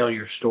you tell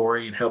your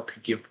story and help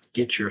to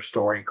get your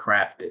story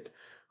crafted.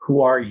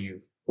 Who are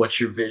you? What's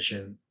your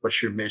vision?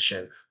 What's your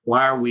mission?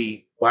 Why are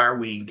we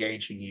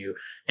engaging you?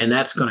 And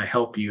that's going to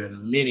help you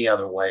in many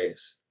other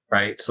ways,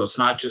 right? So it's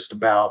not just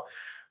about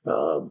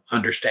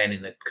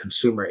understanding the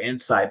consumer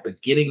insight,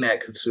 but getting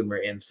that consumer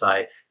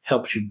insight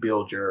helps you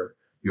build your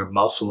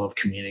muscle of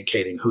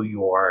communicating who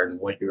you are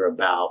and what you're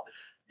about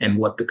and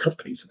what the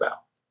company's about.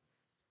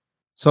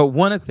 So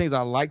one of the things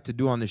I like to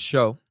do on this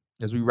show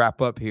as we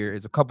wrap up here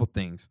is a couple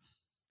things.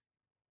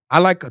 I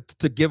like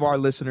to give our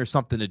listeners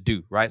something to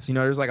do, right? So,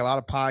 there's like a lot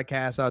of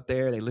podcasts out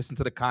there. They listen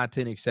to the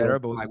content, et cetera,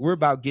 but like we're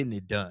about getting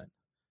it done.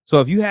 So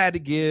if you had to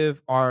give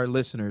our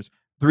listeners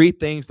 3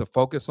 things to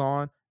focus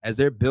on as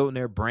they're building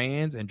their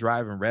brands and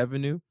driving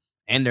revenue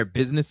and their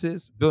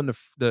businesses, building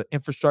the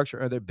infrastructure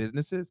of their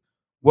businesses,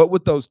 what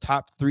would those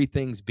top 3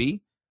 things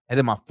be? And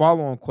then my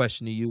follow-on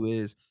question to you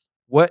is,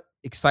 what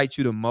excites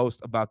you the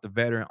most about the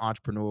veteran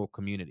entrepreneurial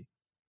community?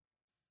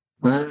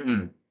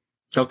 Mm,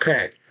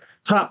 okay.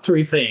 Top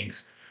 3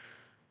 things.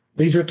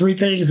 These are 3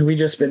 things that we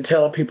just been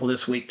telling people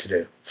this week to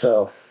do.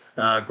 So,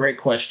 great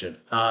question.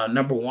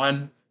 Number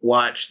one,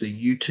 watch the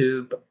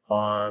YouTube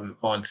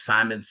on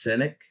Simon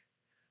Sinek.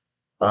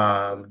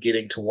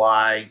 Getting to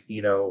why,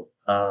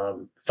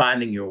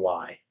 finding your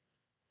why,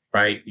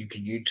 right? You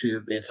can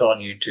YouTube, it's on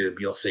YouTube,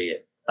 you'll see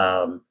it.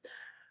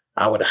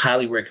 I would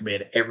highly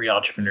recommend every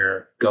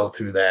entrepreneur go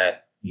through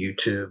that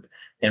YouTube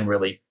and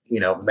really,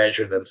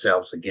 measure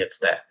themselves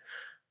against that.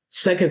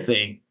 Second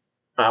thing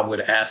I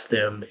would ask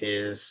them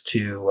is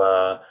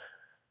to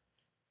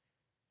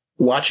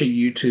watch a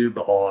YouTube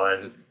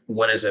on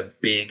what is a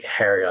big,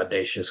 hairy,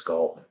 audacious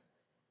goal.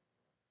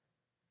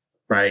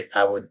 Right.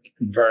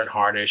 Vern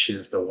Harnish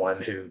is the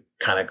one who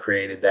kind of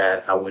created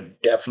that. I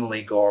would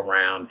definitely go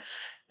around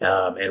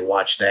and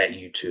watch that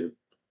YouTube.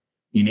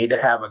 You need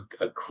to have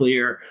a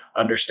clear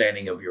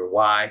understanding of your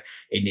why,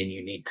 and then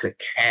you need to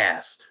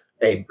cast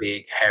a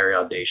big, hairy,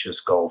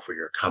 audacious goal for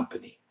your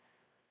company.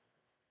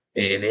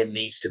 And it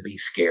needs to be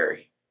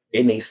scary.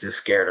 It needs to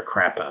scare the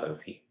crap out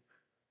of you,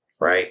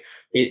 right?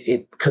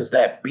 Because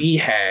that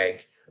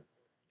BHAG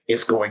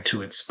is going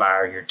to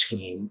inspire your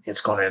team. It's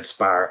going to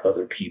inspire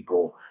other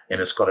people, and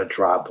it's going to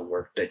drive the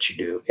work that you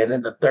do. And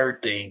then the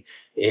third thing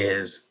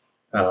is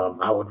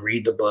I would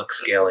read the book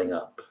Scaling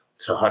Up.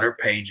 It's 100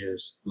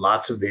 pages,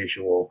 lots of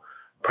visual,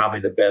 probably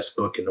the best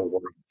book in the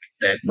world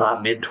that my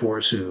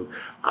mentors who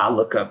I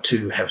look up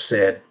to have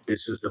said,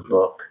 this is the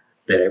book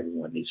that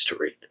everyone needs to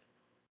read.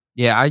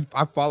 Yeah,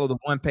 I follow the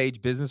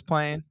one-page business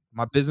plan.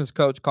 My business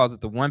coach calls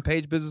it the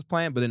one-page business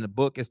plan, but in the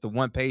book, it's the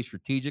one-page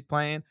strategic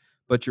plan.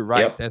 But you're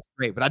right, Yep. that's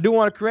great. But I do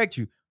want to correct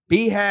you.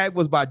 BHAG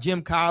was by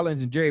Jim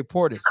Collins and Jerry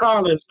Portis.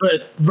 Collins,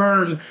 but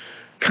Vern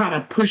kind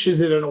of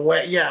pushes it in a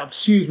way. Yeah,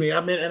 excuse me. I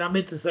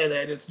meant to say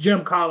that it's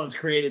Jim Collins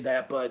created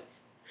that, but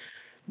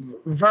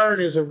Vern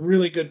is a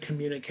really good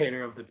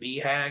communicator of the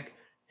BHAG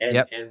and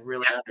Yep. and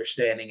really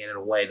understanding it in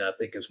a way that I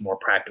think is more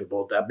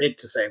practical. I meant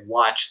to say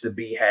watch the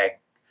BHAG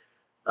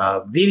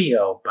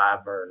video by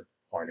Vern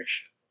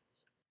Harnish.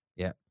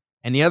 Yeah.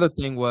 And the other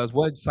thing was,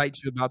 what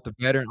excites you about the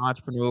veteran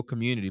entrepreneurial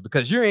community?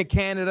 Because you're in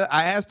Canada.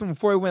 I asked him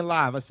before he went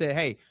live. I said,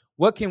 "Hey,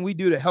 what can we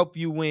do to help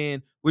you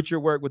win with your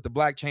work with the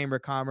Black Chamber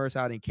of Commerce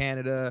out in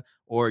Canada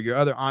or your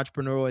other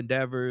entrepreneurial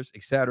endeavors,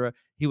 etc."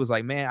 He was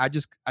like, "Man, I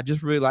just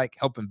really like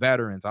helping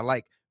veterans. I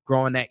like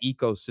growing that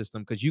ecosystem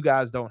because you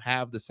guys don't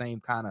have the same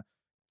kind of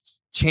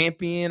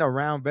champion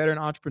around veteran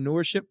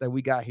entrepreneurship that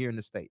we got here in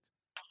the States."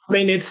 I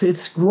mean,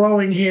 it's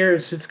growing here.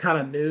 It's kind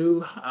of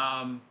new,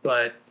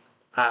 but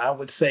I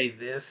would say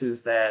this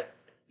is that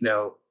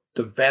the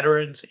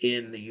veterans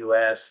in the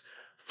U.S.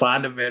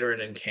 find a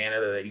veteran in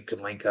Canada that you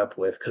can link up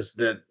with because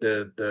the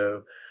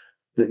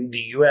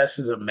U.S.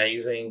 is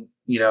amazing.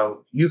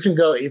 You can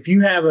go if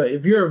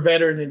you're a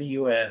veteran in the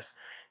U.S.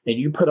 and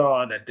you put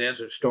on a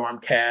Desert Storm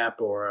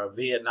cap or a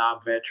Vietnam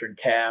veteran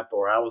cap,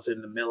 or I was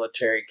in the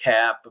military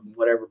cap, and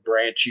whatever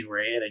branch you were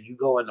in, and you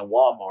go into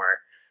Walmart,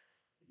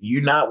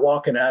 you're not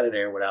walking out of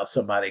there without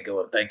somebody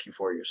going, "Thank you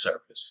for your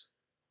service."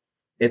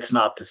 It's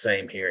not the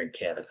same here in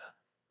Canada.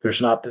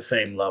 There's not the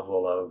same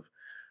level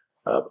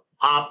of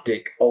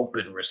optic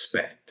open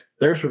respect.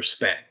 There's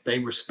respect. They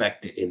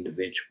respect it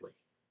individually,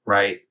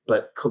 right?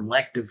 But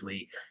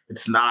collectively,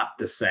 it's not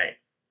the same,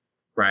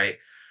 right?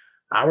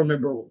 I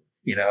remember,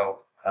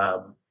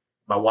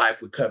 my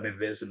wife would come and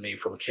visit me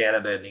from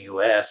Canada in the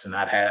US, and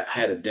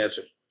had a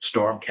Desert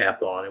Storm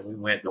cap on, and we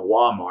went to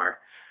Walmart.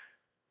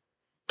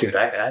 Dude,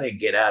 I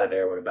didn't get out of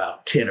there with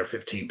about 10 or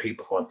 15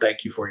 people going,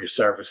 "Thank you for your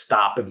service,"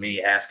 stopping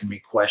me, asking me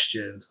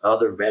questions.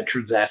 Other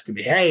veterans asking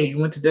me, "Hey, you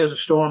went to Desert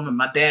Storm and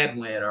my dad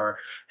went," or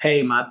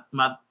 "Hey, my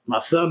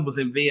son was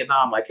in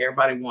Vietnam." Like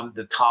everybody wanted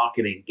to talk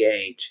and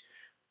engage.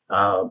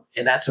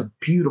 And that's a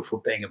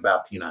beautiful thing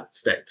about the United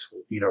States,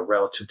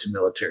 relative to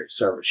military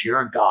service.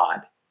 You're a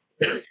god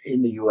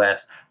in the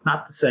US,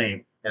 not the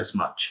same as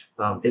much.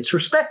 It's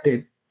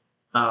respected.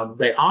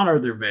 They honor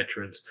their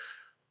veterans,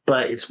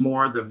 but it's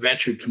more the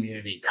veteran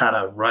community kind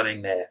of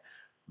running that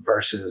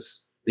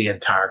versus the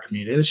entire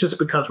community. And it's just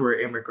because we're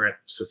an immigrant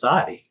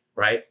society,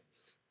 right?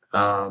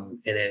 And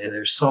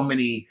there's so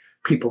many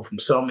people from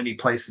so many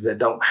places that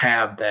don't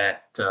have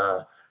that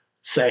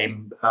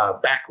same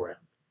background,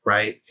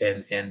 right?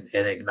 And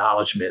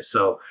acknowledgement.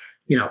 So,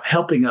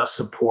 helping us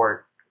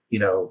support,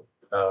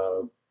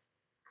 uh,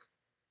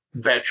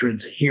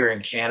 veterans here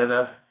in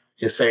Canada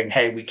is saying,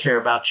 "Hey, we care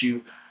about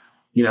you."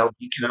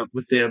 Geeking up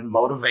with them,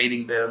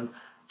 motivating them,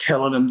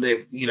 telling them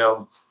that,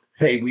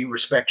 "Hey, we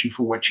respect you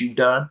for what you've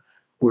done.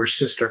 We're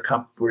sister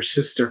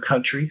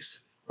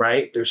countries,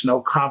 right? There's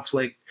no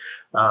conflict,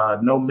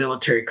 no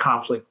military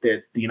conflict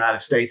that the United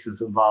States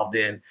is involved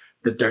in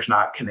that there's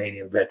not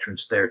Canadian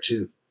veterans there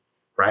too,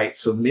 right?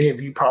 So many of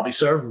you probably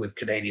served with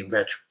Canadian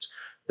veterans.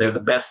 They're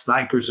the best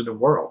snipers in the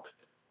world,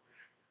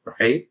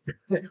 right?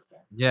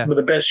 Yeah. Some of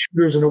the best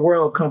shooters in the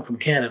world come from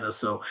Canada.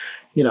 So,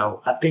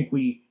 I think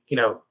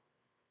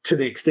to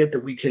the extent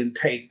that we can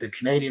take the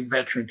Canadian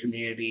veteran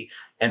community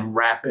and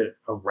wrap it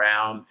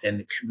around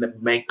and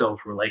make those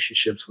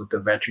relationships with the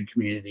veteran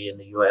community in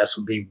the U.S.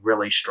 will be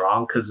really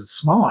strong because it's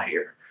small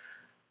here,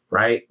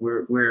 right?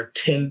 We're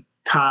 10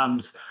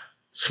 times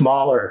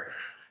smaller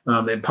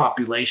in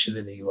population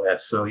in the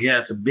U.S. So yeah,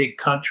 it's a big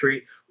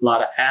country, a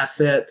lot of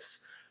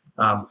assets,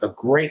 a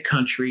great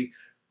country,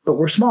 but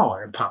we're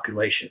smaller in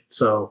population.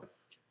 So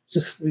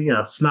just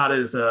it's not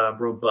as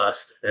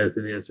robust as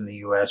it is in the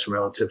U.S.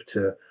 relative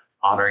to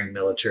honoring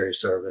military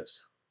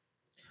service.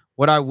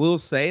 What I will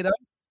say though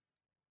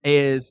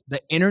is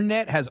the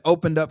internet has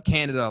opened up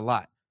Canada a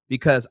lot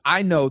because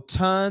I know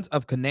tons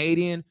of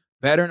Canadian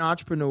veteran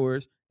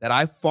entrepreneurs that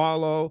I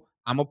follow.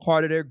 I'm a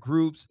part of their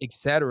groups,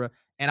 etc.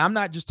 And I'm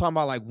not just talking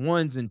about like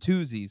ones and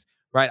twosies,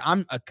 right?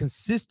 I'm a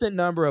consistent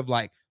number of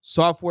like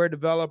software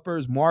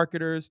developers,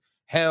 marketers.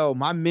 Hell,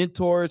 my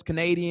mentor is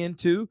Canadian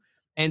too.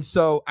 And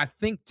so I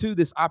think too,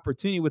 this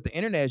opportunity with the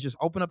internet is just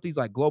open up these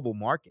like global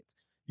markets.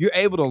 You're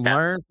able to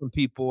learn from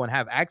people and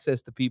have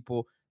access to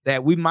people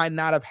that we might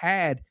not have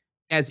had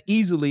as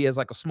easily as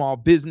like a small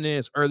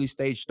business, early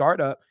stage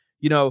startup,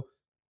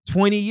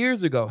 20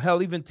 years ago,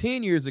 hell, even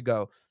 10 years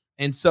ago.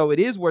 And so it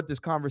is worth this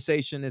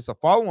conversation. It's a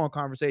follow-on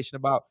conversation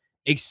about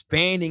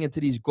expanding into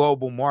these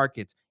global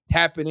markets,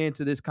 tapping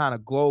into this kind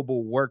of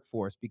global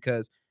workforce,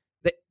 because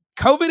the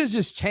COVID has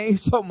just changed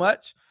so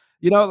much.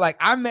 Like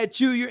I met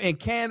you, you're in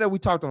Canada, we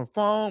talked on the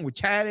phone, we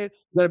chatted,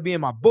 you're gonna be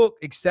in my book,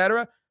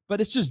 etc.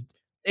 But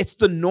it's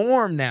the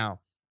norm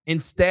now.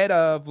 Instead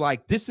of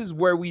like, this is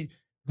where we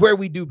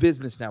do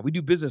business now. We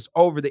do business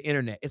over the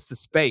internet. It's the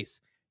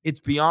space. It's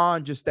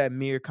beyond just that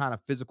mere kind of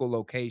physical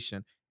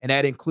location. And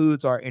that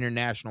includes our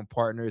international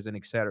partners and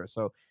et cetera.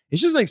 So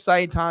it's just an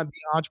exciting time to be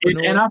an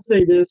entrepreneur. And I'll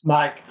say this,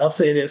 Mike.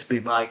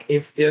 Mike.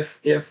 If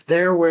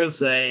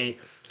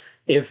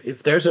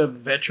there's a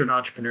veteran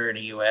entrepreneur in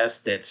the U.S.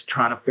 that's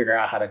trying to figure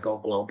out how to go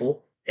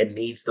global and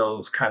needs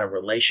those kind of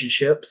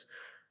relationships,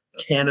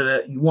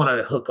 Canada, you want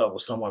to hook up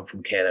with someone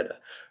from Canada.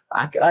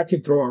 I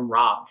could throw a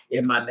rock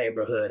in my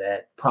neighborhood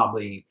at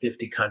probably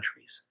 50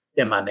 countries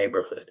in my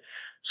neighborhood.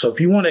 So if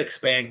you want to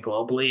expand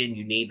globally and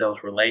you need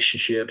those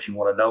relationships, you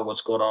want to know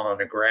what's going on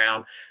the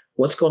ground,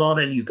 what's going on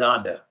in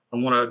Uganda? I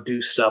want to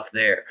do stuff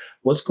there.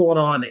 What's going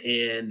on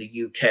in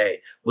the UK?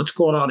 What's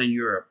going on in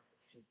Europe?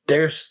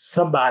 There's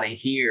somebody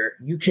here.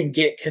 You can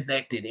get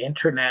connected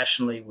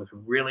internationally with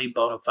really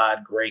bona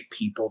fide great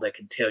people that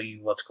can tell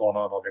you what's going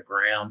on the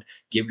ground,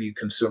 give you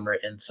consumer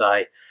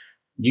insight.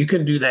 You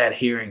can do that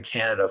here in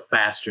Canada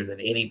faster than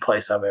any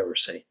place I've ever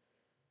seen.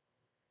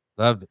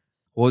 Love it.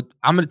 Well,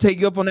 I'm going to take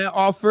you up on that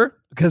offer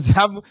because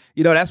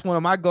that's one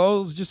of my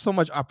goals. Just so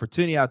much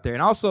opportunity out there.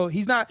 And also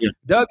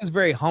Doug is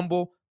very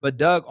humble, but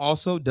Doug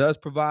also does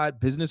provide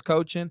business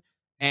coaching.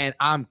 And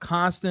I'm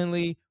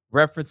constantly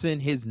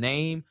referencing his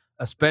name,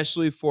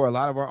 especially for a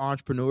lot of our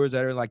entrepreneurs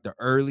that are like the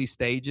early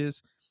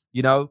stages,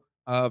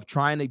 of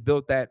trying to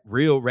build that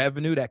real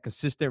revenue, that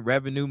consistent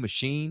revenue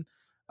machine.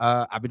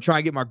 I've been trying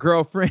to get my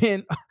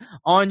girlfriend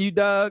on you,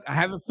 Doug. I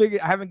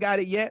haven't got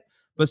it yet.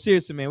 But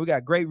seriously, man, we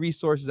got great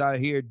resources out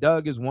here.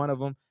 Doug is one of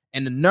them.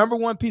 And the number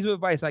one piece of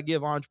advice I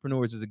give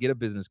entrepreneurs is to get a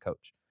business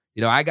coach.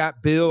 I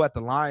got Bill at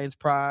the Lions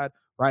Pride,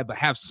 right? But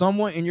have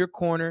someone in your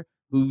corner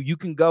who you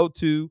can go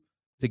to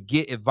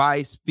get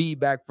advice,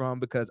 feedback from,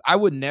 because I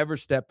would never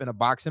step in a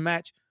boxing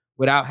match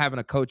without having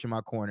a coach in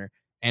my corner.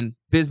 And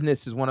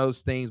business is one of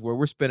those things where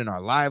we're spending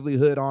our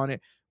livelihood on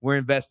it. We're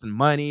investing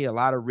money, a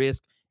lot of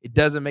risk. It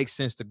doesn't make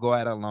sense to go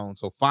at it alone.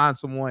 So find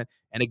someone.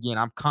 And again,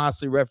 I'm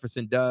constantly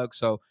referencing Doug.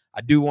 So I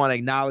do want to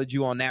acknowledge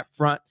you on that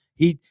front.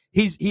 He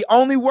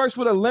only works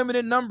with a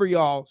limited number,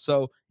 y'all.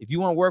 So if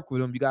you want to work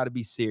with him, you got to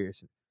be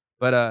serious.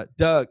 But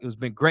Doug, it has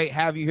been great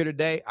having you here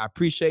today. I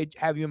appreciate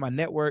having you in my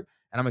network,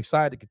 and I'm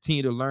excited to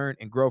continue to learn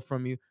and grow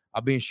from you.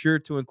 I'll be sure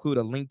to include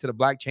a link to the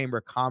Black Chamber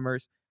of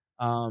Commerce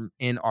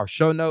in our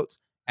show notes,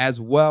 as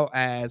well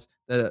as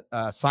the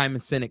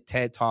Simon Sinek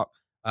TED Talk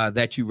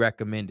that you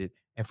recommended.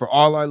 And for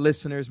all our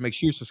listeners, make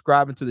sure you're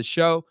subscribing to the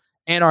show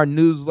and our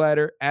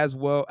newsletter as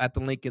well at the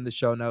link in the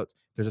show notes.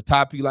 If there's a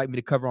topic you'd like me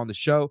to cover on the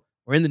show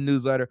or in the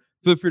newsletter,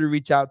 feel free to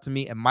reach out to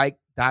me at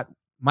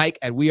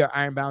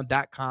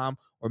mike@weareironbound.com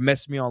or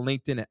message me on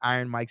LinkedIn at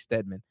Iron Mike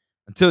Stedman.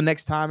 Until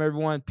next time,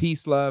 everyone,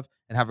 peace, love,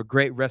 and have a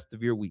great rest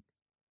of your week.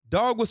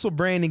 Dog Whistle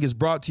Branding is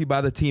brought to you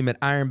by the team at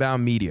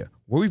Ironbound Media,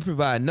 where we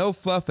provide no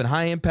fluff and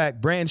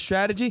high-impact brand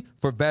strategy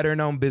for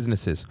veteran-owned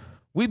businesses.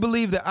 We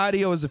believe that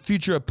audio is the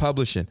future of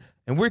publishing,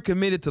 and we're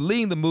committed to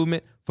leading the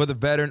movement for the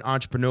veteran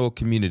entrepreneurial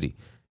community.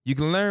 You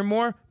can learn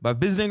more by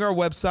visiting our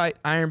website,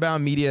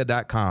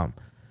 ironboundmedia.com.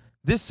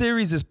 This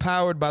series is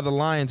powered by the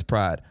Lions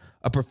Pride,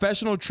 a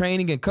professional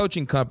training and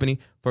coaching company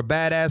for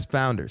badass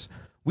founders.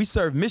 We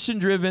serve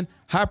mission-driven,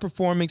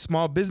 high-performing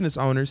small business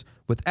owners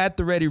with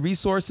at-the-ready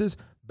resources,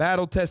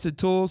 battle-tested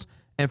tools,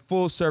 and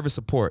full-service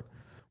support.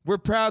 We're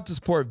proud to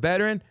support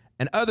veteran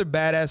and other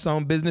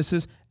badass-owned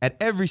businesses at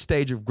every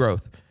stage of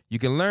growth. You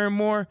can learn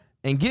more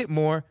and get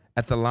more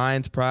at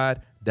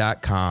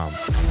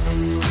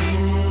thelionspride.com.